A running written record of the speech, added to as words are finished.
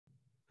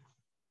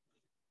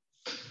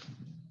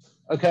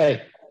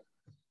Okay,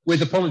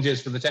 with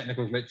apologies for the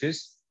technical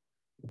glitches.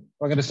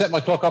 I'm going to set my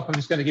clock up. I'm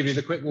just going to give you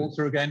the quick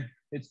walkthrough again.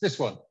 It's this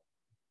one.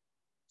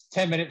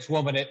 10 minutes,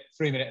 1 minute,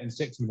 3 minute, and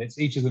 6 minutes.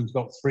 Each of them's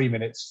got 3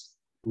 minutes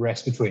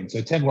rest between.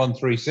 So 10, 1,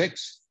 3,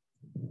 6.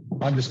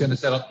 I'm just going to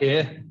set up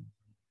here.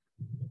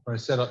 Or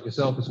set up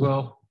yourself as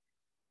well.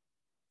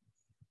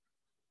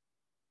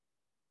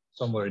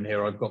 Somewhere in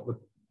here I've got the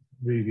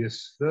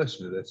previous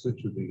version of this, which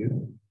would be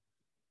good.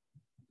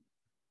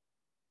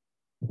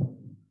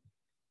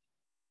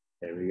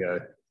 There we go.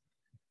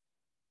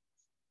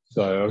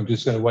 So I'm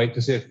just going to wait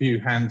to see a few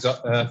hands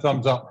up,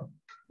 thumbs up,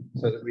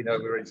 so that we know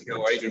we're ready to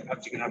go. Adrian,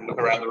 perhaps you can have a look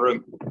around the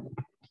room.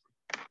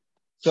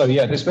 So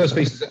yeah, this first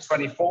piece is at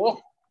 24.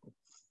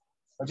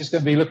 I'm just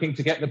going to be looking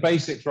to get the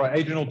basics right.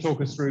 Adrian will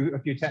talk us through a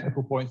few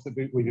technical points that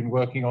we've been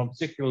working on,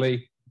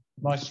 particularly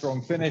nice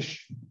strong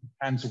finish,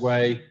 hands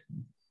away,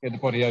 get the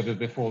body over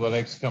before the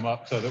legs come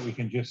up so that we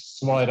can just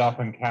slide up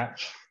and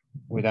catch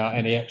without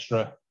any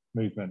extra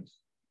movement.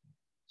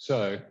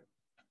 So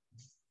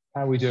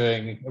how are we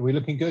doing? Are we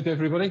looking good,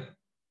 everybody?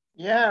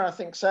 Yeah, I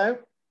think so.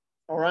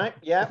 All right,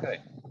 yeah. Okay,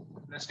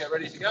 let's get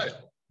ready to go.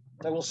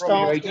 So we'll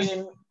start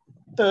in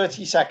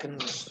 30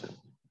 seconds.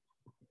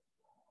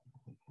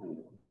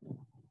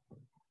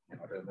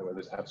 I don't know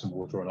whether to have some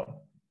water or not.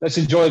 Let's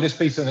enjoy this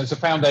piece, and it's the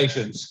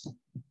foundations.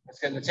 Let's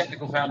get the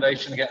technical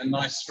foundation and get a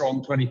nice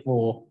strong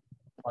 24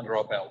 under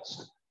our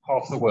belts.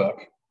 Half the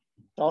work.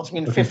 Starting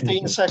in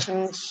 15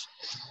 seconds.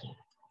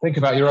 Think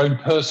about your own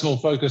personal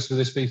focus for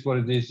this piece, what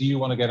it is you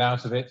want to get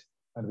out of it,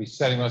 and be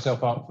setting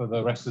myself up for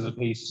the rest of the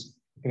piece,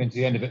 getting to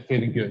the end of it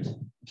feeling good.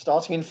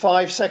 Starting in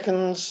 5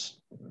 seconds.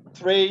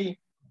 3,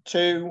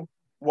 2,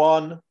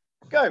 1,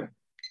 go.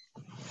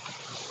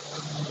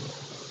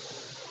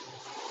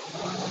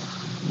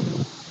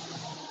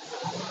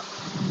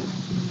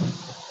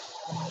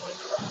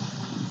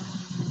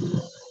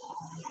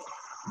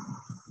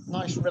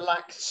 Nice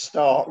relaxed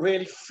start,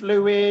 really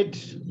fluid,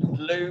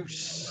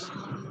 loose,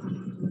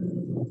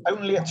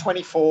 only at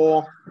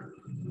 24.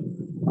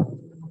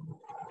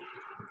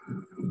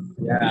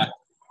 Yeah.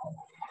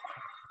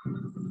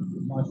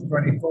 Nice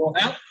 24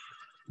 now.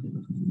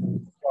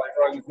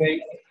 Right,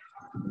 feet.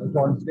 Let's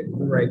go and stick to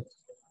the race.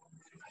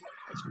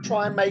 Let's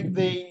try and make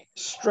the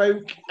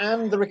stroke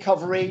and the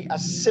recovery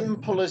as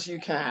simple as you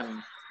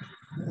can.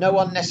 No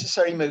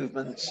unnecessary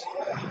movements.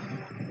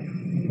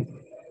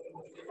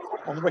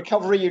 On the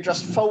recovery, you're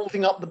just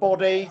folding up the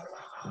body.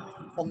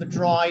 On the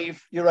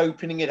drive, you're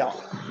opening it up.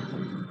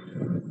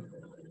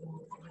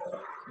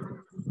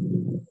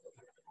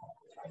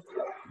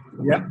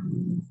 Yeah.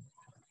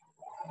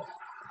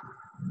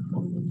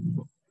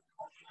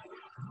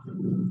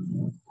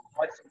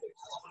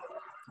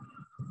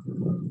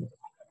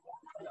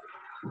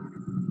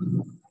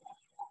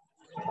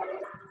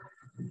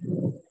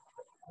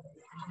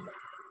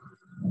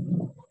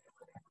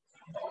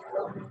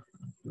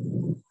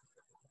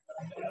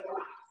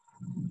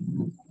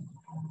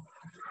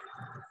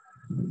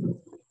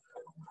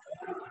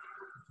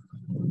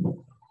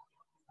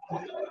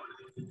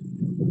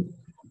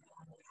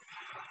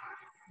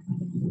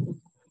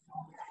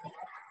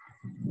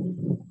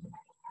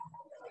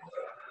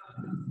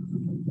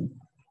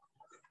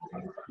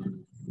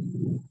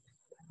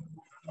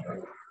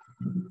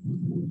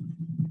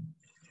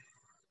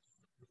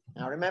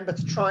 Now remember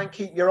to try and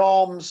keep your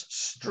arms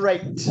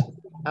straight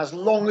as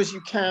long as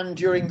you can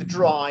during the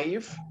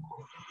drive.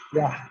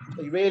 Yeah.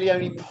 So you're really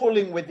only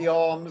pulling with the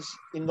arms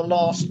in the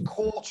last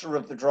quarter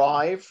of the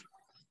drive.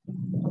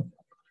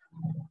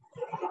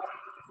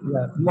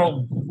 Yeah,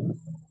 long.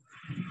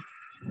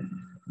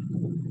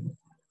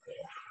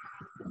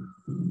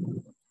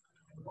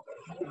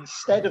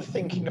 Instead of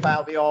thinking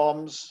about the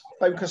arms,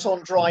 focus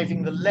on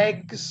driving the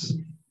legs,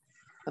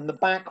 and the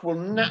back will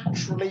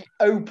naturally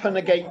open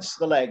against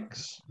the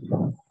legs.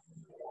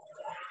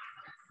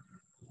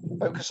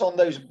 Focus on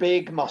those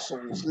big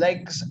muscles,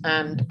 legs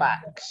and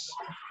backs.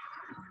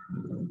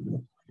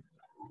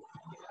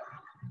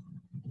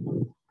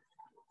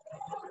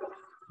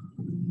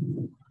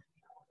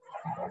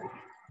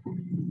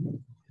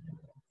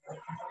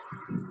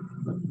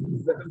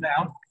 Let them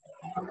down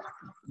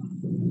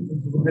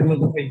into the middle of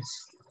the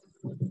piece.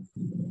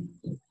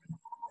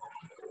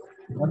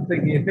 One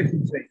thing, the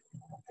efficiency.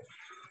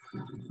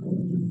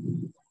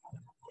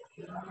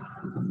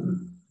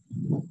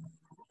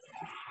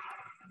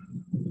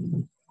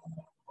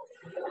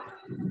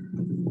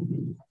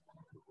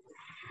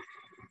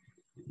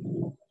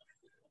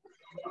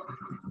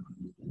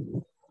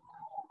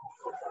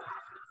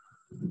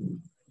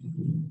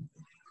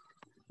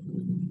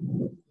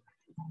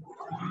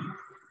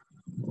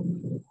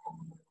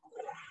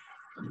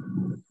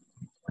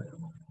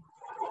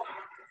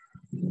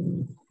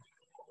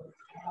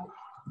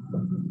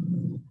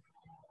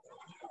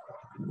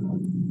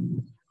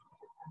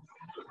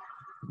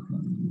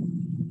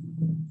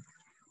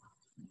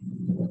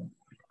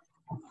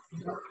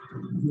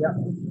 Yeah.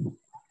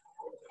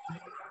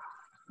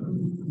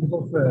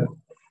 Middle third.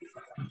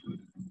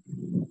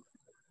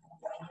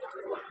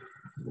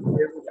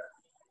 Here we go.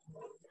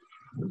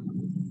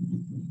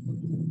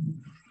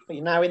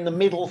 You're now in the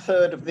middle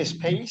third of this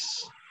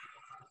piece.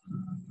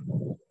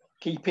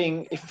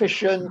 Keeping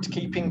efficient,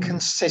 keeping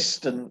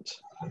consistent.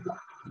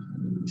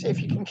 See if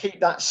you can keep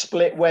that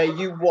split where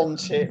you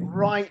want it,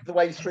 right the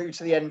way through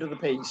to the end of the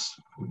piece.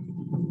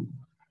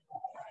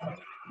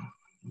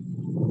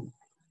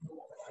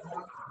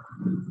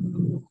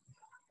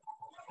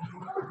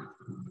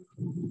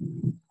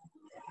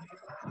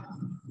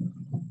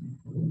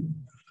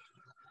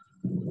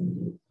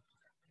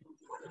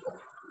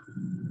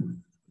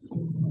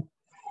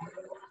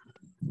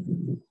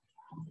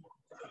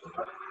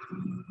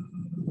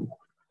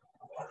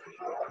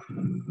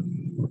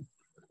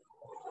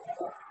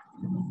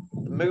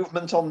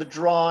 Movement on the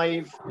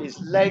drive is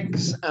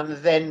legs and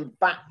then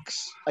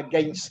backs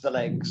against the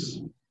legs.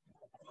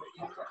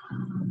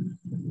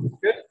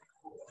 Good.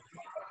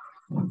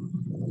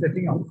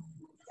 Sitting up.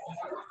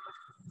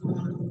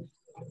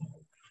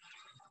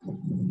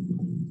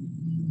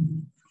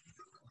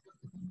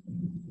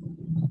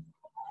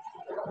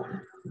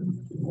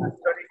 That's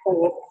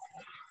 34.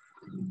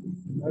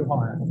 No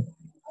higher.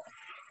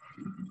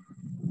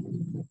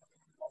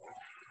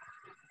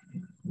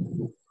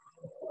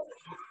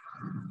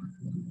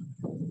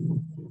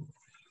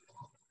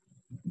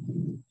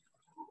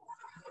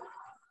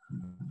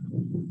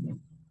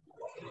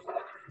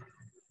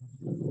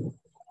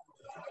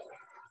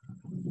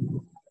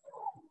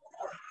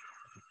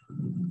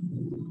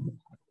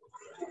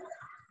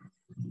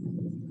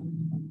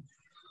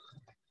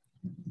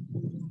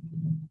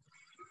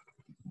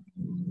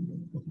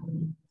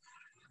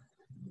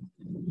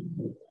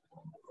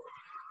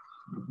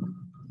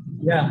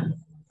 Yeah.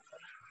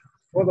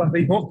 Well done,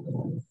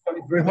 people.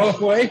 Coming through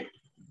halfway.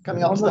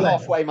 Coming up to the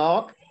halfway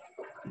mark.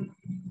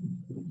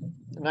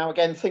 Now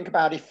again, think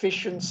about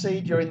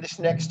efficiency during this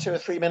next 2 or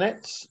 3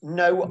 minutes.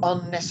 No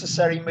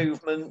unnecessary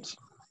movement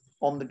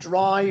on the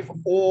drive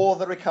or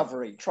the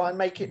recovery. Try and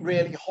make it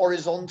really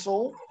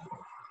horizontal.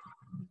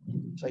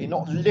 So you're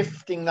not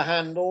lifting the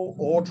handle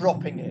or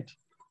dropping it.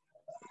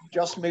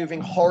 Just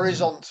moving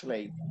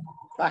horizontally,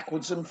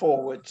 backwards and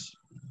forwards.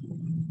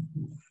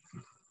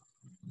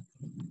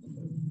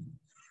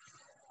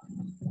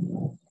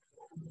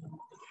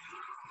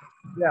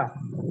 Yeah.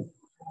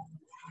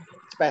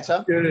 It's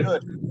better. Good.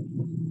 Good.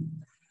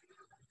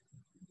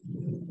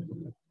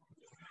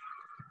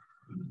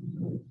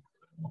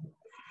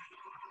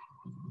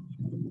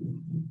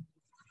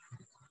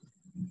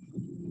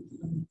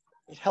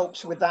 It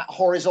helps with that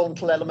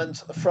horizontal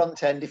element at the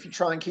front end. If you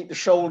try and keep the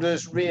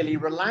shoulders really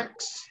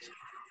relaxed,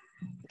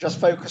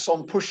 just focus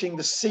on pushing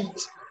the seat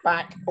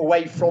back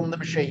away from the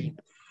machine.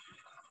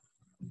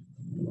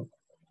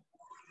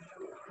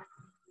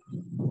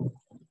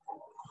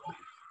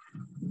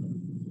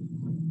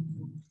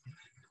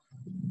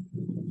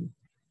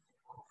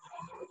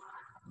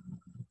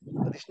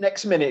 For this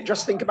next minute,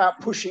 just think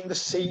about pushing the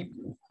seat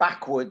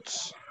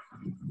backwards.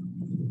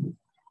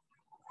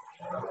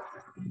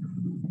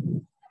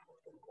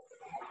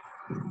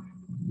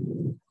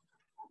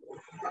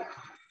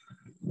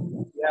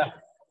 Yeah.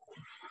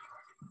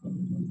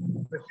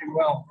 Pushing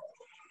well.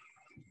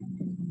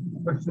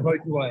 Push the boat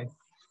away.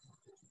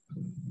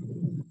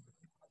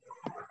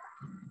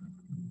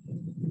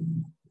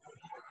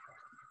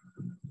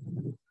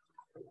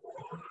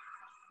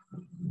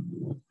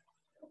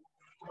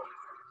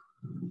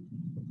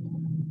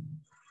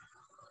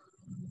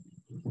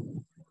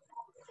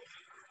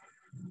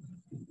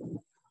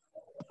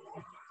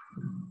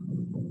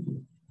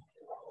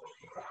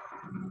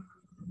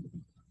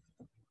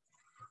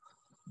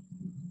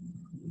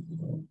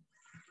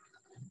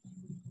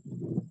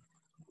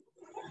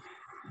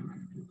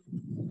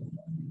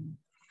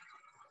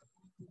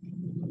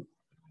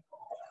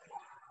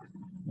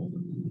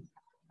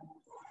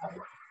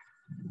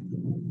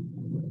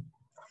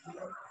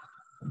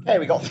 Okay,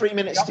 we've got 3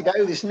 minutes to go.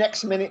 This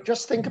next minute,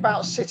 just think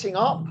about sitting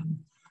up.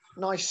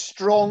 Nice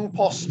strong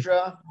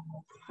posture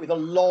with a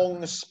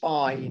long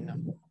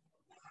spine.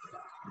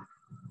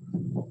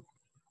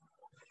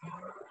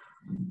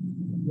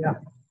 Yeah.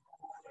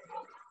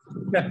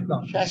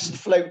 Chest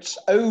floats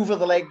over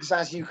the legs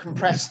as you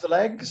compress the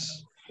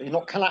legs. You're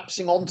not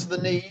collapsing onto the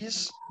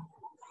knees.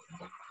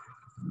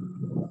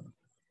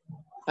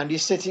 And you're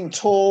sitting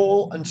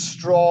tall and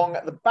strong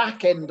at the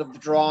back end of the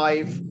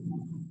drive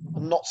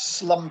and not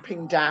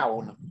slumping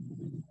down.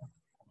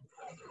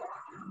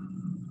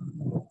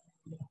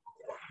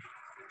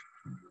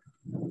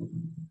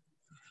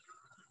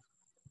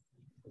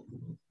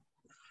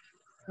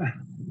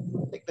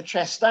 Take the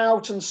chest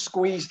out and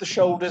squeeze the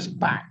shoulders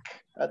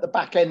back at the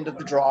back end of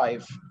the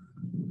drive.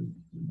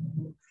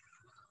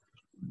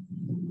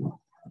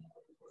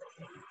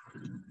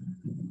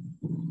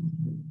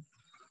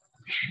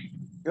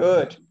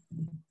 Good.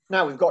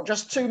 Now we've got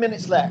just 2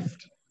 minutes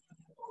left.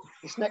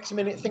 This next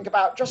minute, think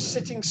about just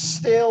sitting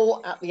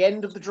still at the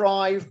end of the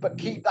drive, but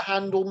keep the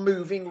handle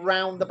moving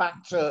round the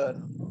back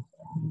turn.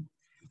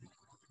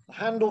 The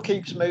handle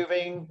keeps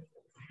moving.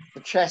 The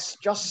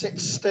chest just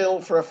sits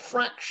still for a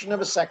fraction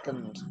of a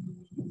second.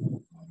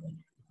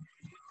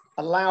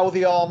 Allow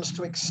the arms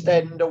to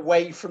extend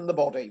away from the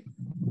body.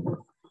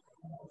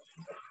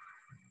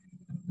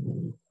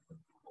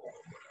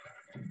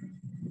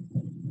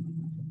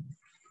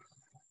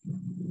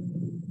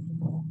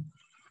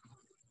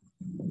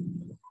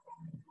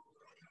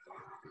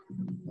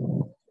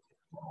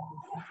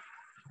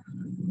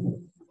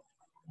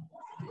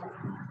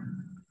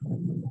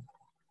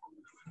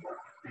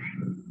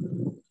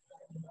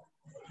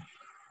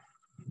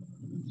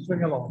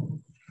 swing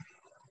along.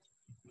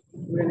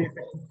 Really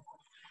efficient.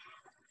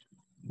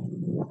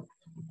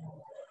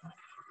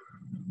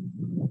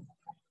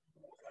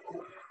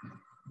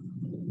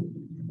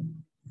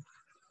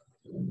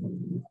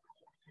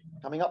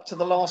 Coming up to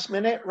the last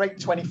minute, rate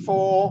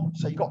 24.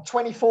 So you've got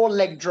 24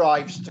 leg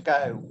drives to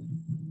go.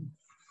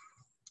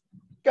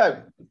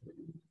 Go.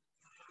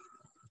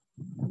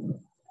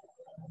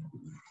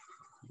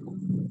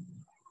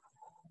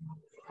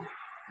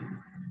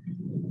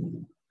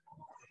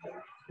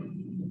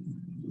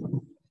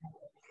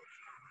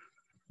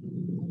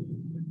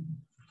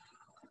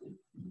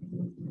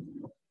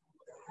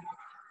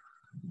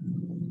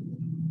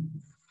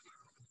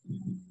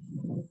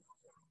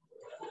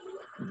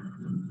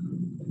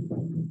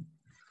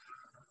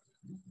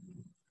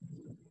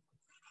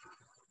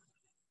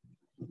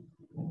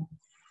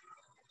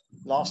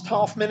 Last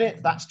half minute,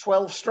 that's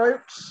 12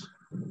 strokes.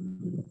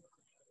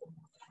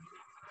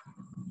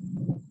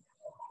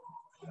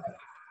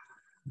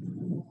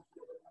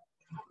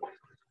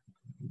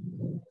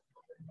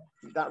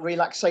 That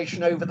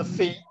relaxation over the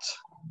feet.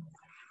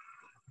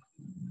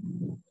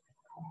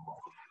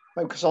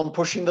 Focus on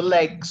pushing the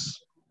legs.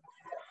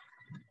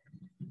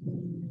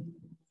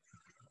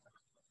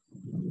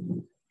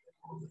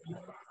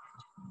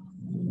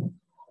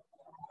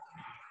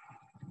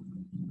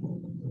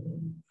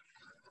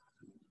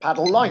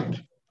 Paddle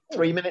line,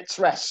 3 minutes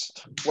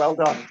rest. Well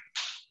done.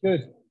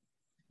 Good.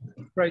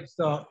 Great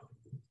start.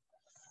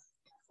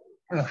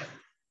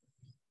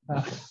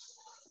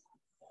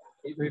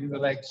 Keep moving the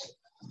legs.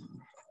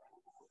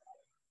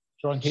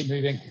 Try and keep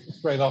moving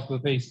straight after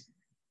the piece.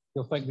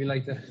 You'll thank me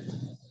later.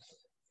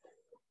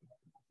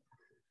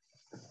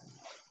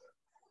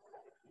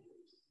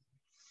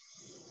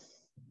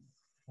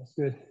 That's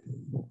good.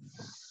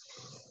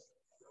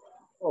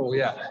 Oh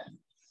yeah.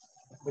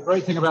 The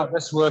great thing about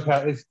this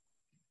workout is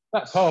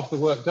that's half the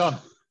work done.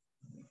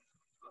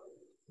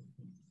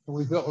 And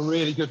we've got a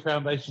really good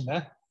foundation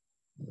there.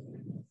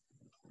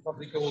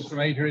 Lovely calls from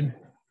Adrian.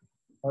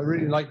 I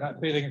really like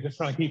that feeling of just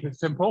trying to keep it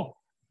simple.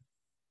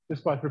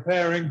 Just by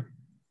preparing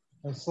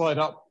and slide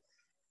up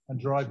and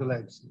drive the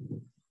legs.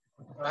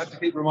 I have to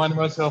keep reminding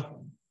myself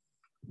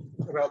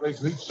about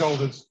those loose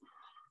shoulders.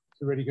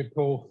 It's a really good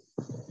call.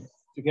 If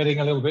you're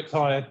getting a little bit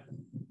tired,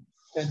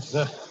 tend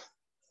to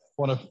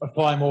want to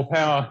apply more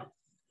power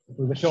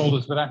with the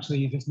shoulders, but actually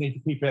you just need to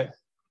keep it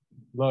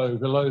low,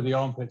 below the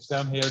armpits,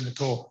 down here in the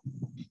core.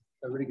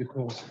 So really good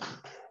calls.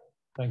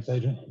 Thanks,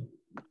 Adrian.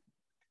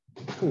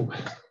 Ooh.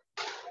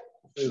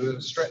 A little bit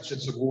of stretch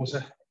and some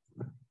water.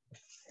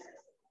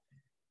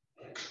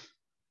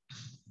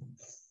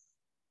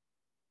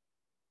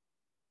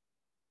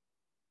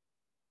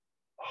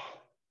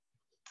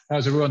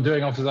 How's everyone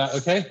doing after that?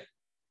 Okay?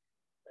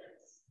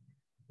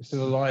 You're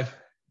still alive?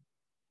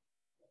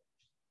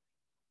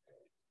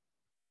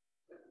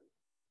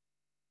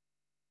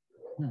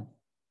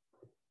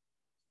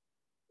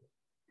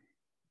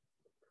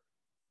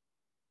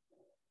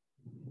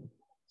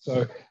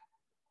 So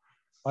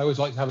I always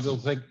like to have a little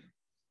think,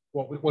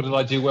 what did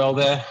I do well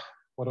there?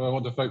 What do I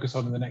want to focus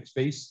on in the next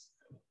piece?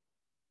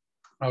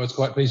 I was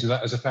quite pleased with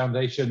that as a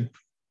foundation,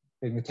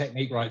 getting the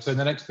technique right. So in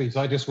the next piece,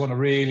 I just want to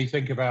really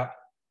think about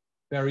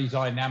very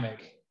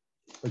dynamic.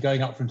 We're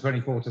going up from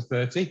 24 to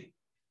 30.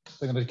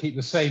 So I'm going to keep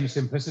the same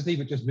simplicity,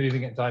 but just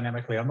moving it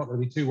dynamically. I'm not going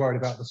to be too worried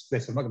about the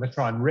split. I'm not going to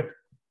try and rip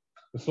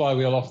the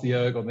flywheel off the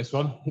erg on this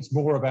one. It's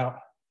more about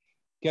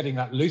getting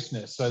that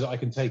looseness so that I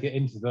can take it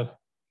into the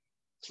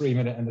 3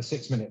 minute and the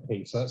 6 minute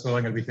piece. So that's what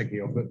I'm going to be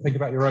thinking of. But think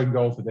about your own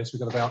goal for this. We've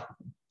got about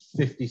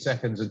 50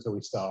 seconds until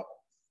we start.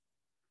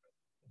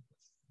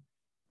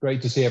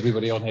 Great to see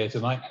everybody on here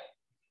tonight.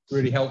 It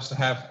really helps to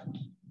have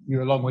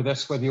you along with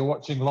us, whether you're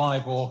watching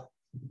live or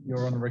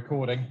you're on a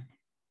recording.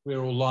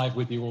 We're all live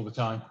with you all the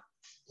time.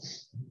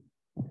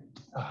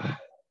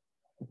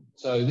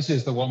 So this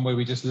is the one where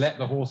we just let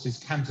the horses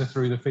canter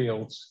through the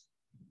fields.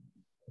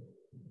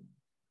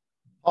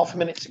 Half a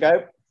minute to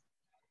go.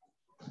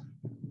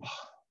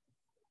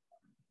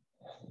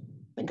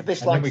 Think of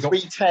this like 3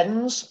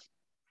 10s.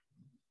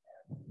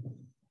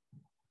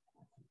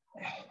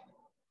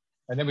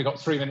 And then we got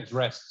 3 minutes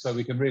rest, so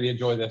we can really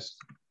enjoy this.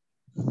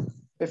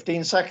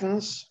 15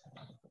 seconds.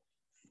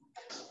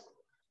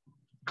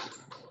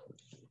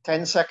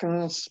 10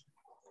 seconds.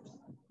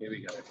 Here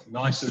we go.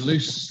 Nice and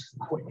loose,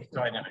 quick,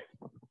 dynamic.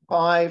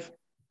 5,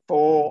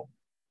 4,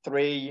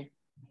 3,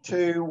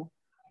 2,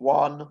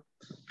 1,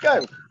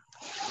 go.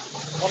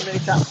 1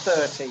 minute at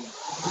 30.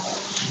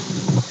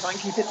 Try and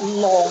keep it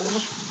long.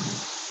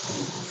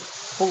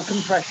 Full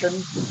compression.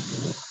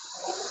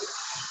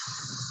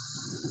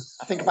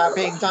 I think about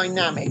being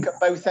dynamic at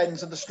both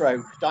ends of the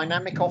stroke.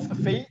 Dynamic off the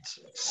feet,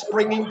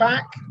 springing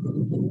back,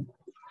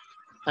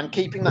 and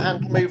keeping the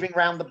handle moving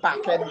around the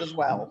back end as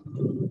well.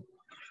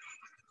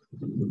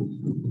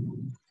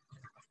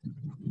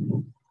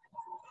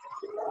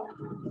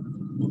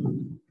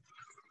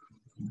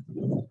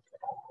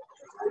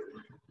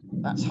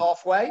 That's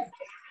halfway.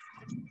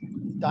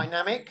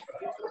 Dynamic.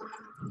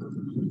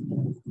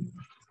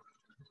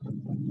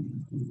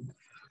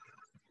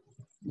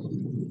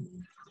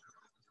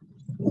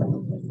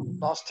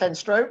 Last 10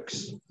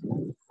 strokes.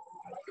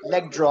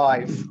 Leg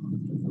drive.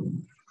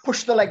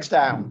 Push the legs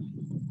down.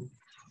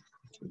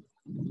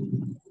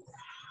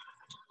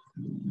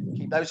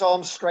 Keep those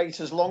arms straight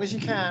as long as you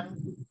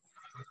can.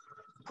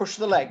 Push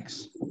the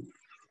legs.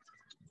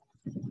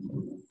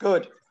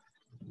 Good.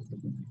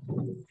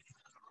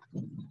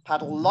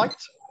 Paddle light.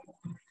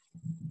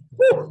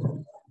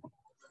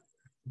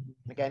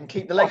 Again,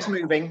 keep the legs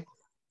moving.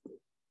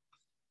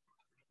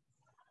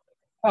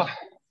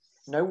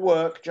 No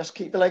work, just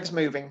keep the legs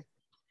moving.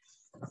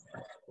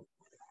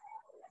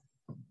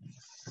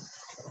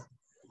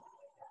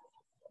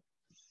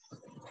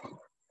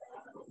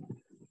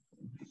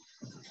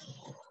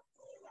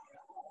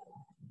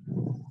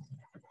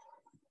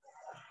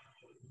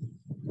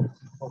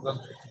 Well done.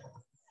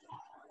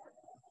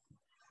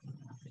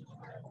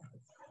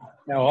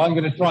 Now I'm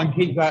going to try and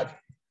keep that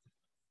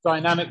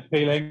dynamic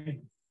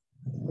feeling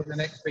for the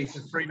next piece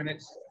of 3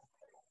 minutes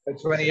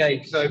at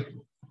 28. So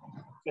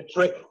the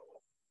trick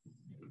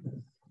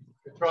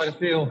to try to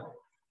feel,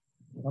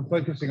 I'm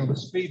focusing on the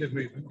speed of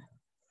movement,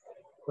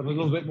 but a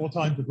little bit more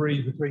time to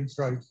breathe between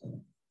strokes.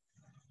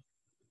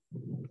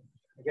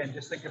 Again,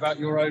 just think about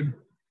your own,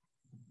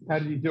 how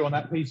did you do on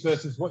that piece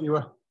versus what you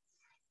were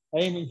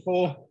aiming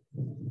for?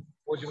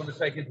 What do you want to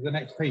take into the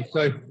next piece?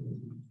 So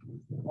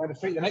I'm going to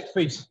treat the next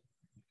piece.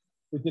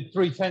 We did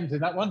 3 10s in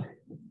that one.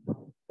 I'm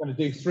going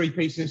to do 3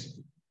 pieces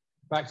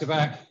back to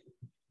back,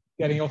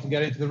 getting off and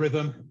getting into the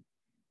rhythm,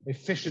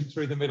 efficient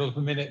through the middle of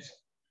the minute,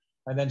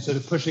 and then sort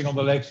of pushing on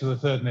the legs for the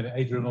 3rd minute.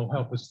 Adrian will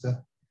help us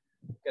to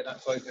get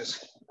that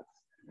focus.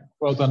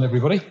 Well done,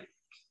 everybody.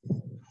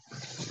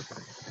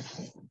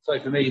 So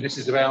for me, this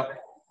is about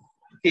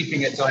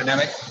keeping it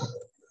dynamic.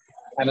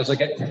 And as I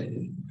get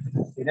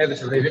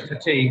inevitably a bit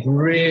fatigued,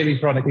 really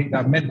trying to keep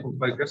that mental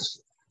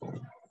focus.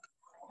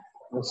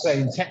 The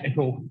same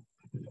technical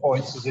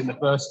points as in the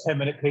first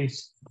 10-minute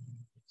piece.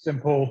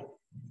 Simple,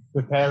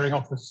 preparing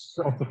off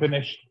the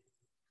finish.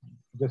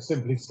 Just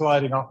simply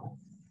sliding up,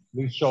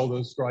 loose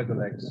shoulders, stride the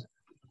legs.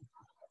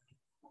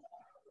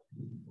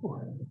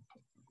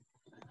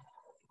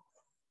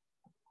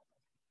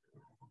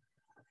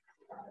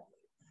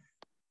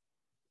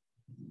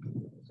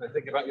 So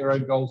think about your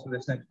own goals for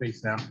this next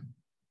piece now.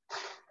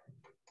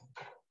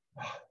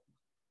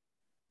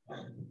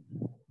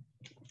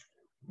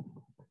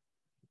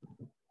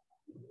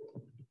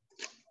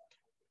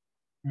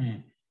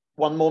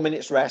 One more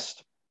minute's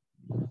rest.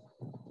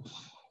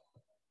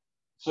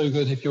 So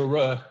good if you're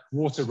a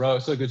water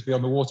rower, so good to be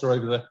on the water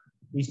over the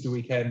Easter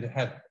weekend.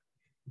 Had a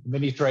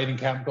mini training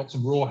camp, got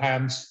some raw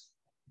hands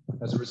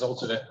as a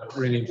result of it. I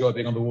really enjoyed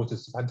being on the water.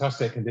 It's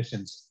fantastic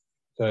conditions.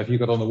 So if you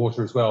got on the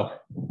water as well,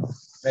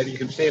 maybe you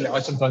can feel it. I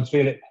sometimes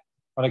feel it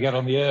when I get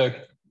on the erg.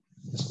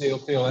 Still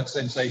feel that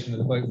sensation of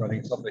the boat running.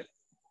 It's lovely.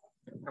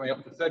 Coming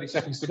up for 30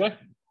 seconds to go.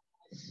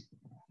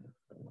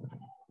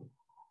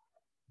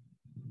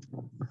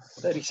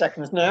 30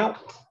 seconds now.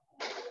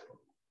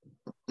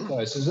 So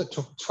this is at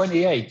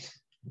 28. So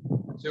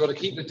you've got to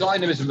keep the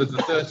dynamism of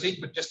the 30,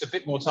 but just a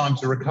bit more time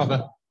to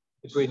recover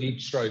between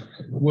each stroke.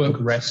 Work,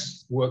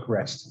 rest, work,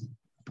 rest.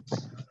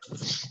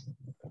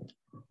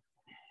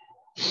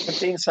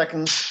 15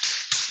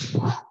 seconds.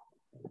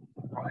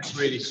 Right, it's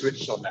really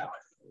switched on now.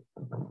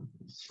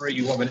 3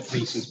 1-minute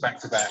pieces back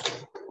to back.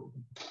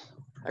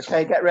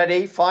 Okay, get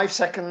ready. 5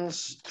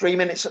 seconds, 3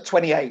 minutes at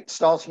 28.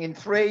 Starting in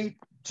 3,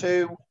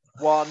 2,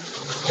 1,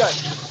 go.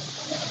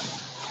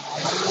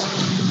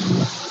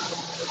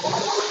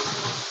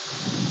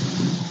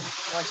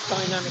 Nice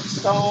dynamic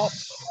start.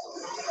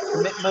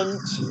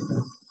 Commitment.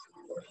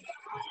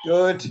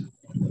 Good.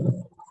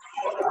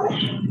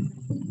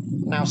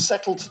 Now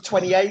settle to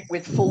 28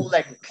 with full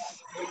length.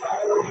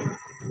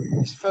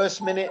 This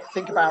first minute,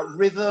 think about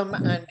rhythm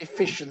and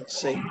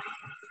efficiency.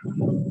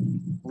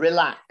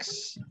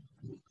 Relax.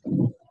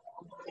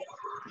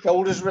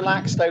 Shoulders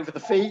relaxed over the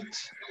feet.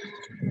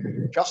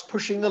 Just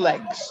pushing the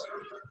legs.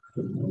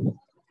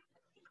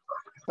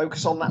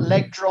 Focus on that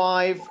leg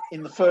drive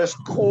in the first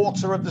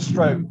quarter of the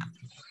stroke.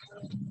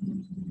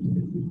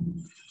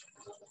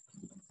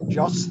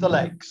 Just the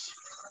legs.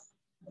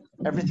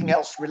 Everything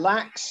else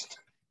relaxed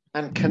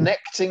and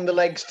connecting the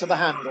legs to the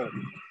handle.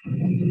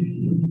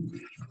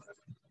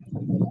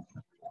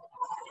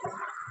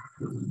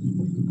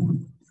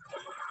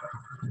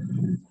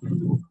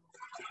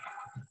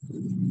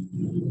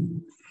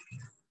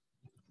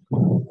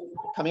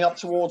 Coming up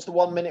towards the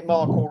 1 minute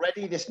mark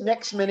already. This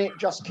next minute,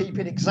 just keep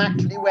it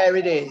exactly where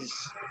it is.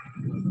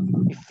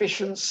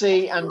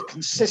 Efficiency and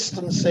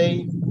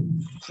consistency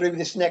through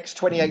this next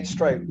 28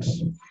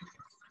 strokes.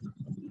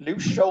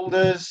 Loose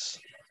shoulders,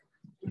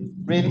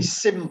 really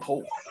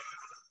simple.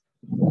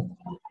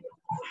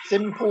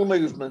 Simple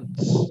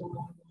movements.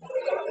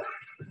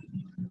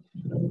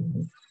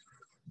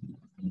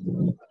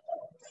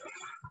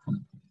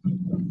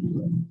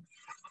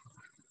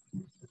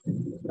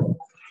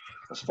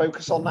 Let's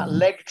focus on that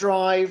leg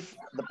drive.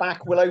 The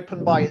back will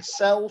open by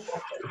itself.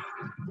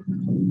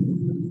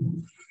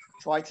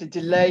 Try to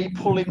delay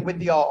pulling with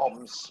the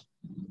arms.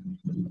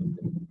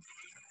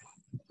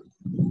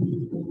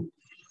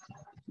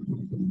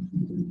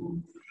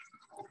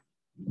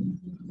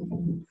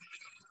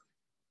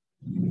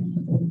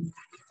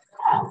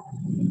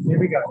 Here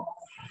we go.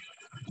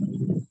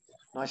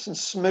 Nice and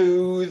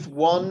smooth,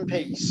 one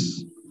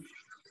piece.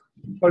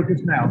 Focus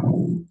now.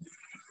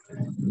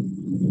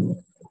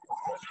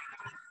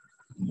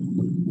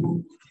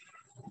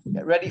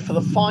 Get ready for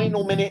the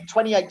final minute,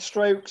 28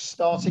 strokes,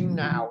 starting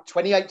now.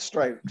 28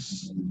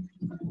 strokes.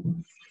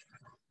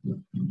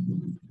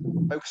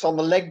 Focus on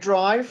the leg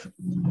drive.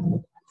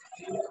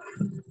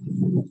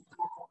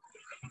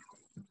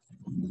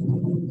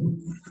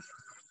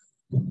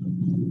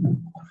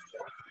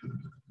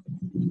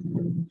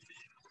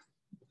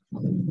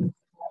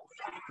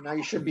 Now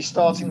you should be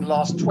starting the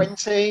last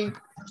 20.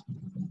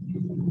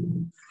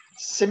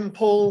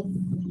 Simple,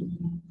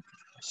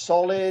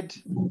 solid,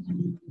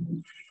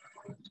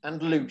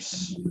 and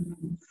loose.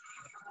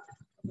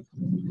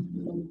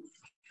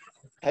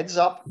 Heads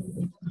up.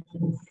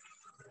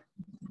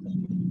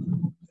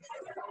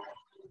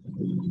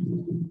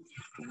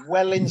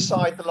 Well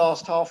inside the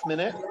last half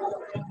minute.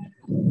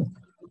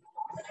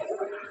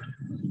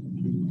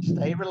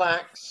 Stay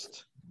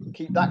relaxed.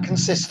 Keep that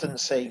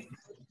consistency.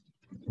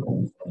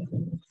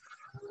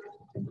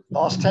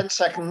 Last 10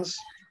 seconds.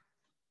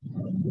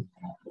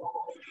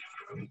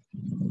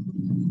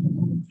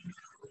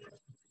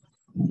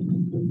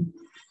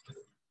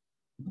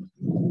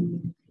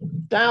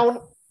 Down.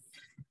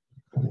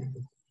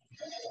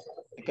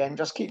 Again,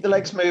 just keep the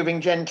legs moving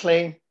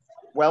gently.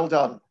 Well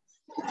done.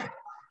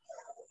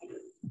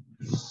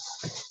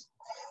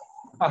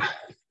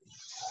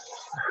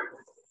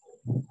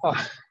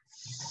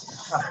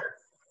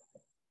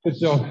 Good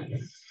job.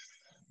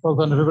 Well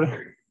done, everybody.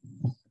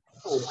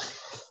 Oh.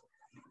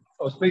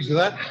 I was pleased with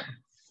that.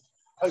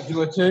 Hope you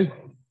were too.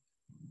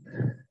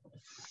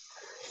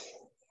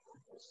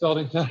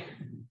 Starting to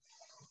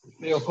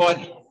feel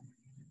quite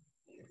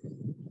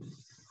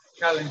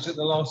challenged at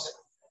the last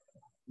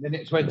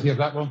minute 20 of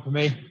that one for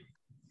me.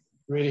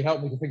 Really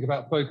helped me to think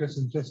about focus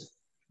and just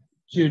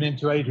tune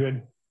into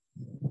Adrian.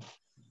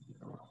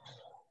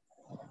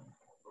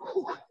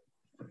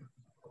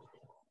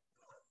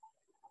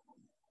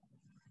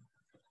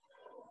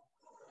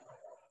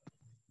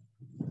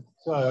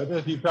 So I don't know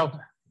if you felt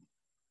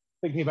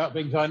thinking about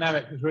being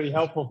dynamic was really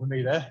helpful for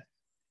me there.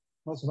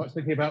 Not so much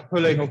thinking about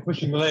pulling or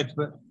pushing the legs,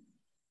 but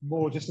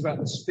more just about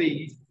the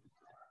speed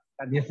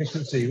and the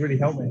efficiency really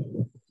helped me.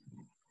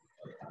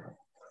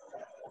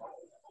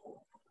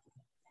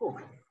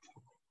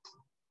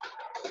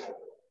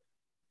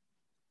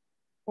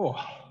 Oh,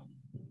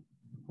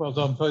 well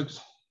done,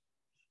 folks.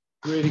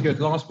 Really good.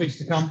 Last piece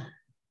to come.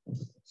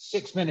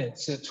 6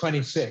 minutes at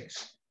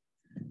 26.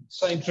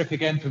 Same trick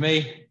again for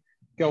me.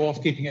 Go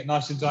off, keeping it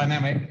nice and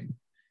dynamic.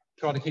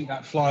 Try to keep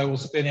that flywheel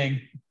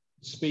spinning,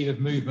 speed of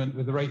movement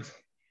with the rate,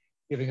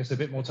 giving us a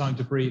bit more time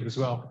to breathe as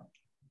well.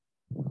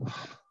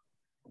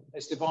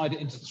 Let's divide it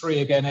into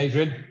 3 again,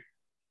 Adrian.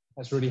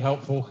 That's really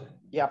helpful.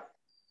 Yep.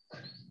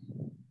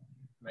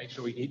 Make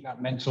sure we keep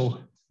that mental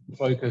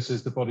focus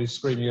as the body's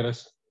screaming at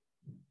us.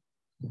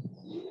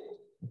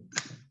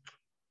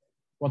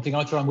 One thing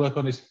I try and work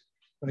on is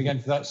when I get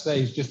into that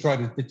stage, just try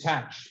to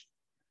detach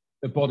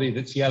the body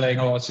that's yelling,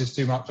 oh, this is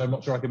too much, I'm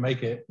not sure I can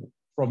make it,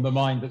 from the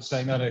mind that's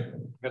saying, no, no,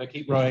 I'm going to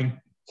keep rowing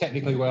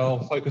technically well,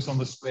 focus on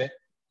the split,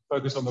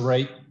 focus on the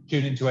rate,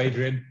 tune into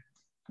Adrian,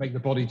 make the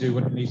body do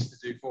what it needs to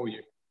do for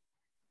you.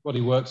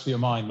 Body works for your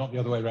mind, not the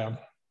other way around.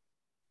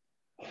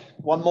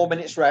 1 more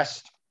minute's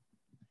rest.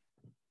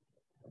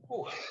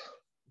 Ooh.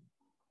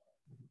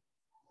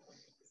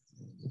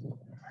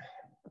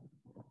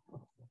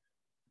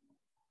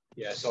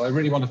 Yeah, so I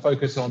really want to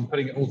focus on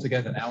putting it all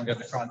together now. I'm going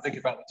to try and think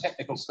about the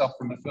technical stuff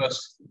from the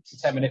first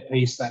 10-minute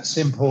piece, that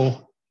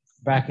simple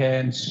back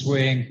end,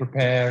 swing,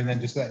 prepare, and then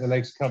just let the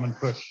legs come and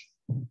push.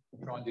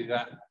 Try and do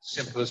that as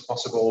simple as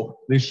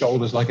possible. Loose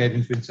shoulders, like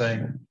Adrian's been saying,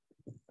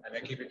 and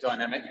then keep it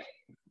dynamic.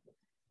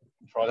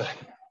 Try to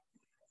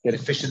get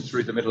efficient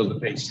through the middle of the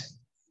piece.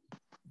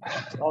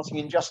 Starting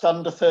in just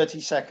under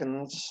 30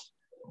 seconds.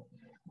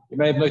 You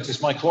may have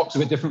noticed my clock's a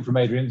bit different from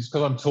Adrian's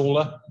because I'm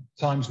taller.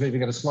 Time's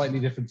moving at a slightly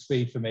different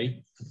speed for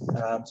me.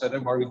 So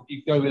don't worry,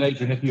 you go with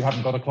Adrian if you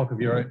haven't got a clock of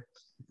your own.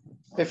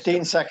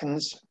 15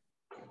 seconds.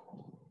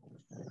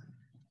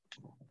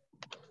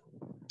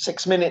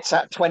 6 minutes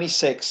at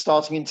 26,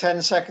 starting in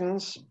 10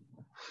 seconds.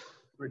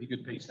 Really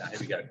good piece now, here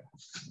we go.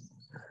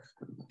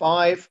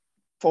 5,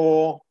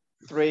 4,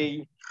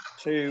 3,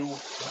 2,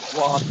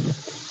 1,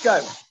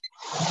 go.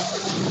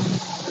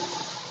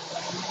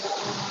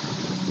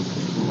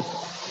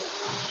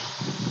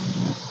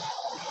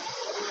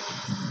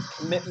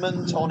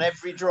 Commitment on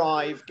every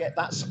drive. Get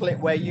that split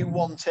where you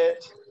want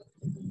it.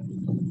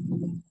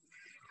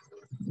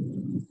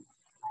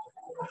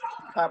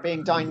 About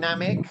being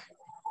dynamic.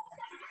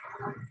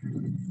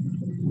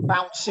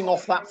 Bouncing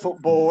off that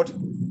footboard.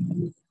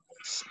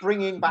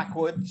 Springing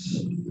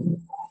backwards.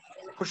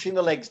 Pushing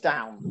the legs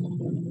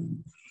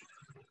down.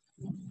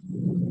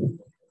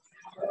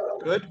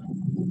 Good.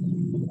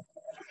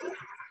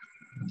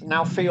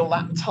 Now feel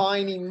that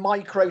tiny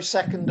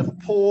microsecond of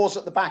pause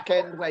at the back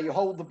end where you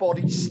hold the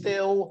body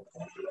still,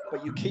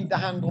 but you keep the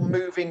handle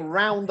moving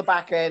round the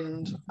back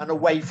end and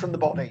away from the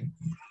body.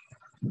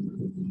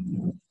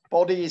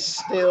 Body is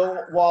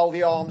still while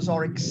the arms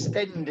are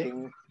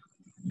extending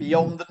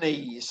beyond the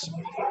knees.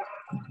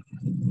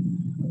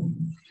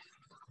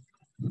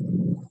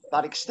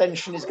 That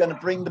extension is going to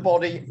bring the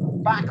body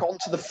back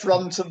onto the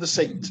front of the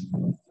seat.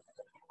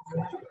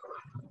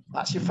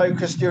 That's your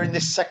focus during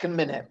this second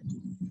minute.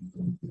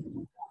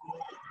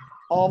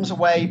 Arms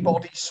away,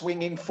 body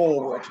swinging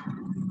forward.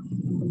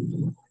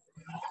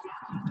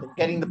 So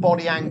getting the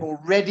body angle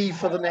ready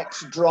for the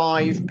next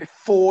drive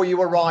before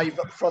you arrive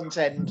at the front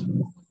end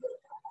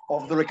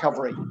of the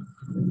recovery.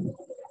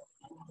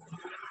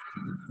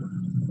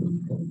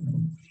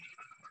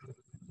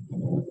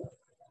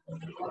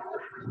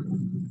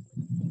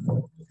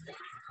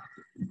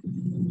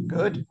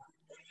 Good.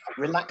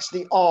 Relax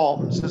the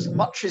arms as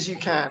much as you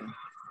can.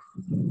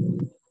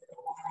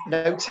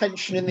 No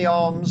tension in the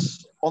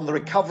arms on the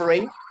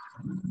recovery.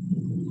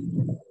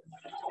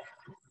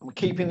 And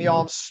keeping the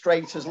arms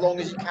straight as long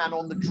as you can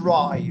on the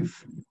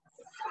drive.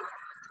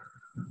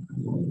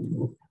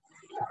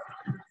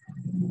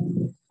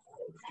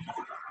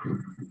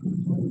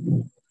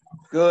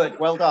 Good,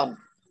 well done.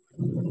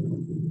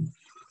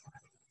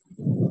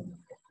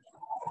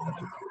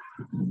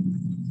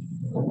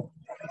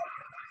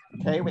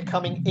 Okay, we're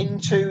coming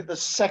into the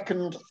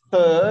second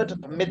third,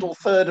 the middle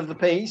third of the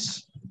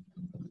piece.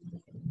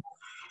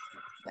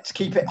 Let's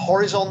keep it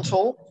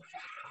horizontal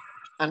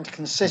and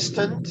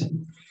consistent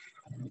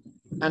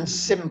and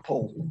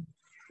simple.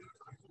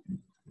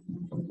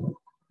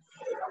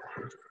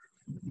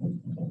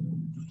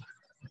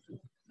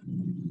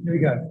 Here we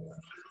go.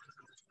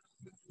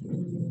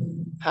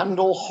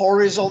 Handle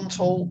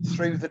horizontal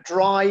through the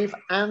drive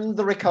and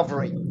the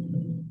recovery.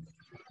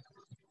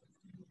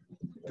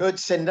 Good,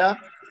 Cinder.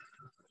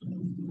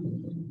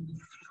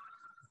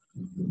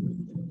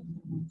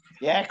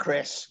 Yeah,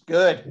 Chris,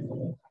 good.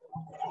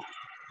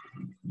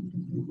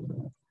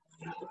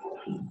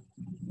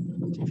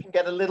 See if you can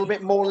get a little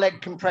bit more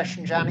leg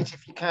compression, Janet,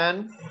 if you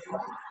can.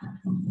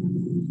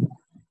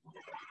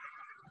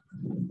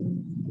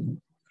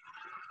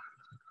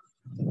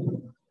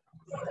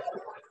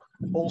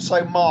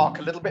 Also, Mark,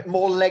 a little bit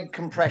more leg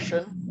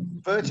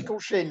compression, vertical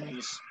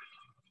shins.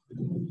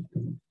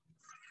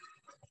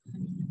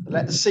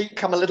 Let the seat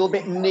come a little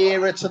bit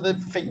nearer to the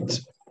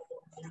feet.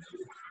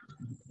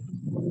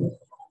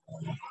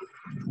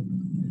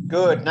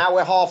 Good, now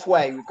we're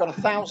halfway. We've got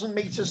 1,000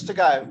 meters to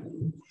go,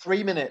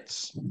 3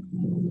 minutes.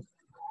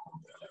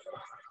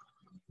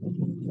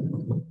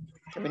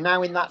 So we're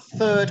now in that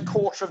third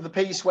quarter of the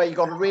piece where you've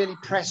got to really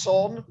press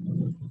on,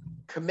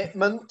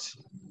 commitment,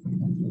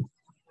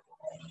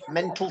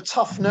 mental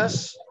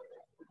toughness.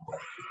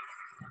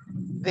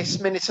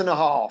 This minute and a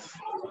half.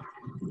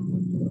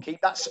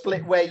 Keep that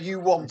split where you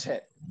want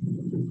it.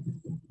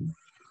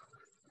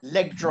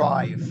 Leg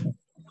drive.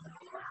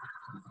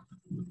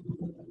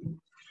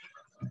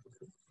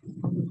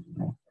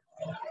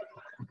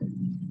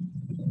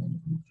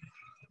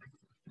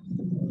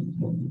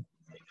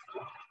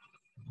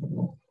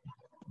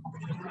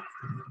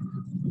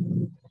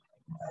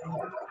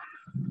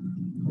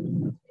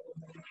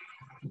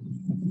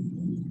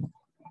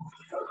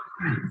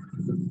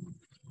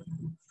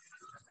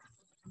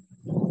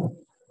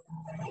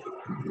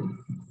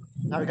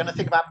 Now we're going to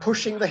think about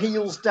pushing the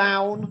heels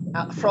down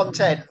at the front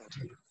end,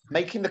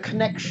 making the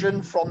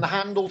connection from the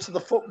handle to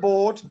the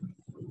footboard.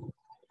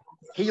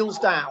 Heels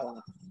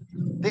down.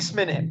 This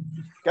minute.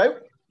 Go.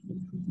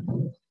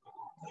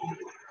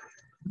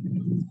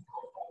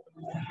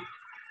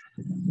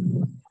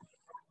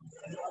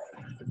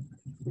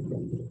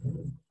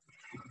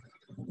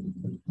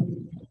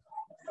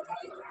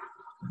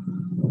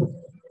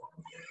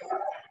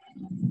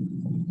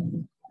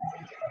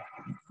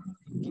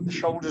 Keep the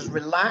shoulders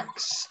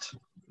relaxed,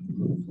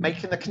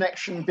 making the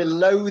connection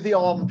below the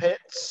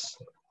armpits,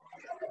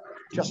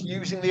 just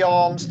using the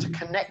arms to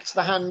connect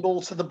the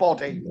handle to the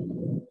body,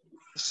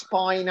 the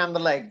spine and the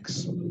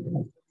legs.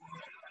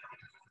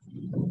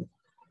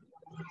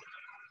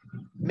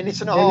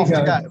 Minute and a half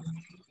to go.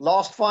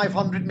 Last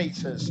 500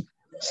 meters.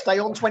 Stay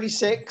on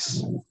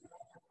 26,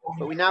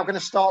 but we're now going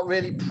to start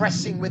really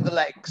pressing with the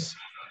legs.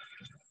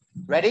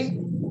 Ready?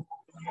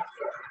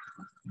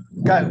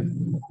 Go.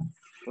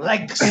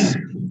 Legs.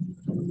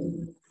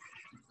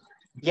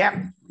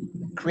 Yep.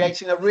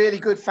 Creating a really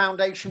good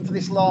foundation for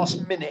this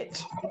last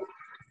minute.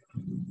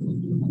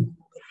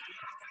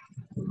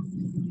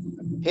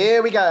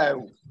 Here we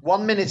go.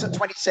 1 minute at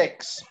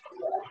 26.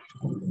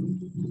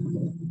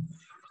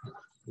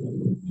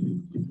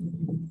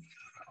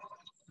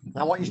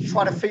 Now I want you to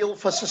try to feel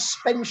for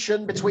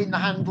suspension between the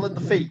handle and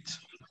the feet.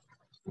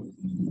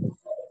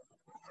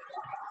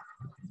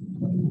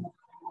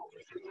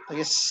 So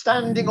you're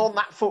standing on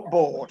that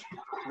footboard.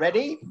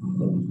 Ready?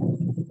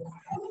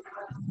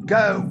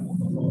 Go.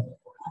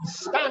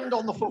 Stand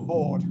on the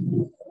footboard.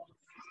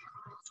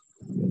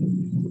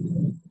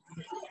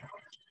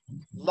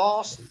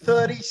 Last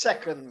 30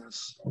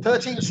 seconds.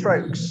 13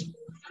 strokes.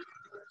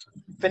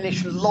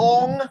 Finish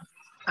long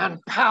and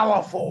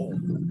powerful.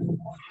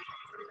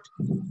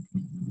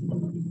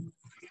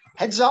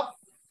 Heads up.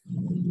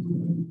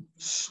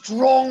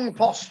 Strong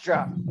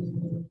posture.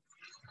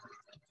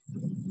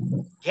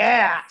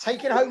 Yeah,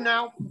 take it home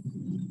now.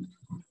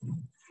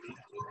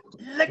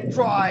 Leg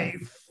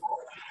drive.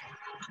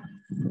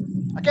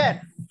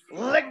 Again,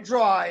 leg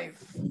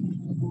drive.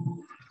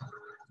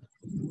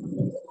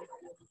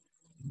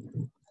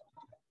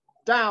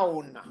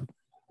 Down.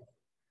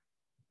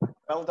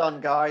 Well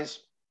done, guys.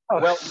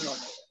 Well done.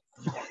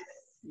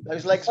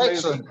 Those legs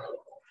moving.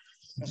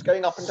 Just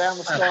going up and down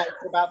the slide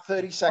for about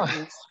 30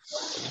 seconds.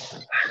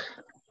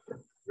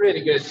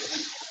 Really good.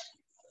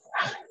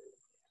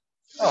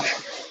 Oh.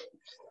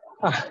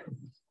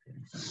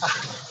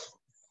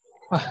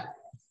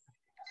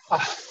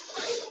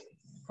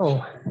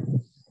 Oh,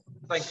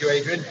 thank you,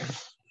 Adrian.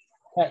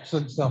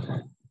 Excellent stuff.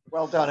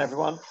 Well done,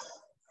 everyone.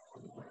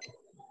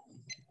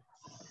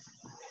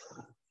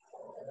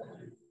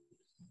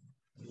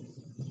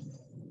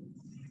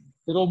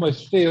 You could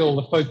almost feel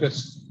the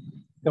focus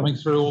coming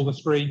through all the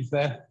screens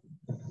there,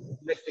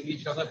 lifting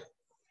each other.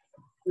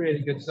 Really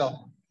good stuff.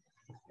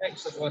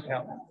 Excellent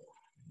workout.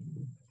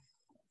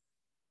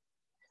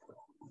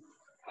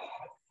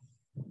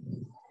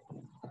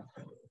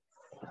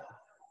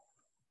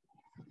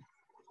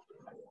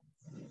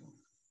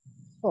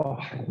 Oh,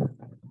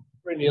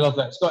 really love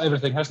that. It's got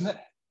everything, hasn't it?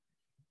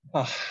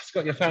 Oh, it's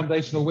got your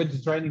foundational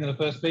winter training in the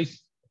first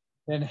piece.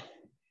 Then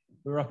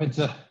we're up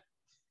into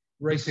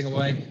racing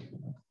away.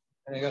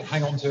 And you've got to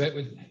hang on to it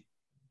with a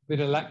bit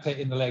of lactate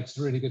in the legs.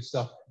 Really good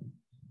stuff.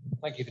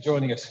 Thank you for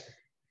joining us.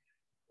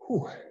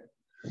 Whew.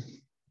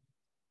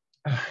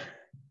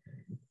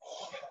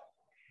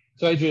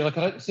 So Adrian, I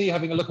can see you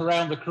having a look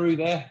around the crew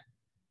there.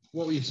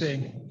 What were you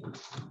seeing?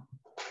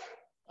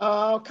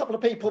 A couple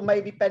of people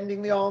maybe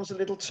bending the arms a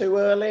little too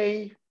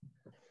early.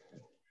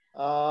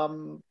 A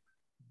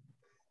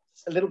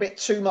little bit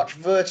too much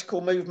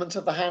vertical movement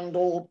of the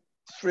handle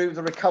through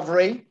the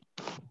recovery.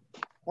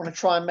 Want to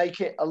try and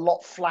make it a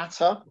lot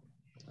flatter.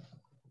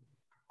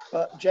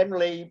 But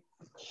generally,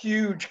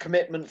 huge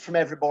commitment from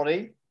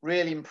everybody.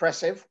 Really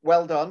impressive.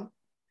 Well done.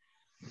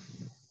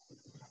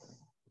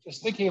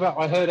 Just thinking about,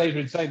 I heard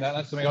Adrian saying that,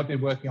 that's something I've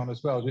been working on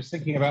as well. Just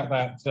thinking about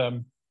that,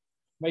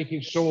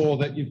 making sure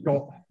that you've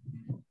got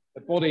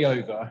the body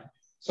over.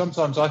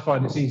 Sometimes I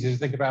find it's easier to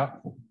think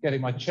about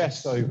getting my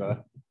chest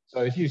over.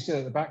 So if you sit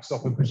at the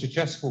backstop and push your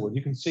chest forward,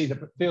 you can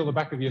feel the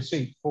back of your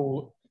seat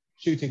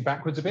shooting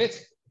backwards a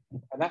bit.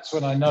 And that's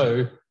when I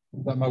know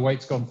that my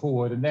weight's gone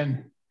forward. And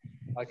then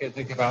I can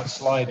think about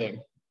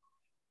sliding.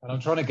 And I'm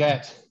trying to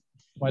get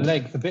my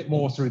length a bit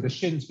more through the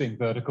shins being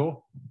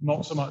vertical,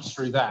 not so much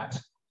through that,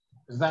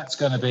 because that's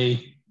going to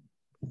be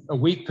a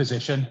weak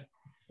position.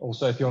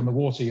 Also, if you're on the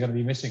water, you're going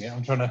to be missing it.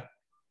 I'm trying to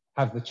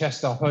have the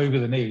chest up over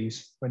the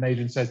knees. When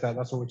Adrian says that,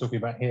 that's what we're talking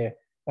about here.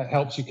 That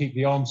helps you keep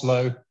the arms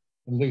low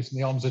and loosen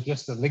the arms, are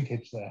just a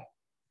linkage there.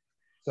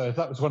 So if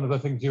that was one of the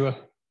things you were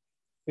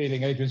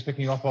feeling Adrian's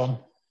picking up on,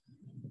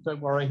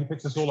 don't worry, he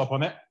picks us all up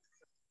on it.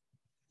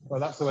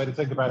 Well, that's the way to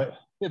think about it. A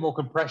bit more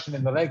compression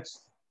in the legs,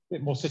 a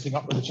bit more sitting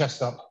up with the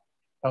chest up,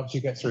 helps you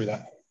get through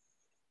that.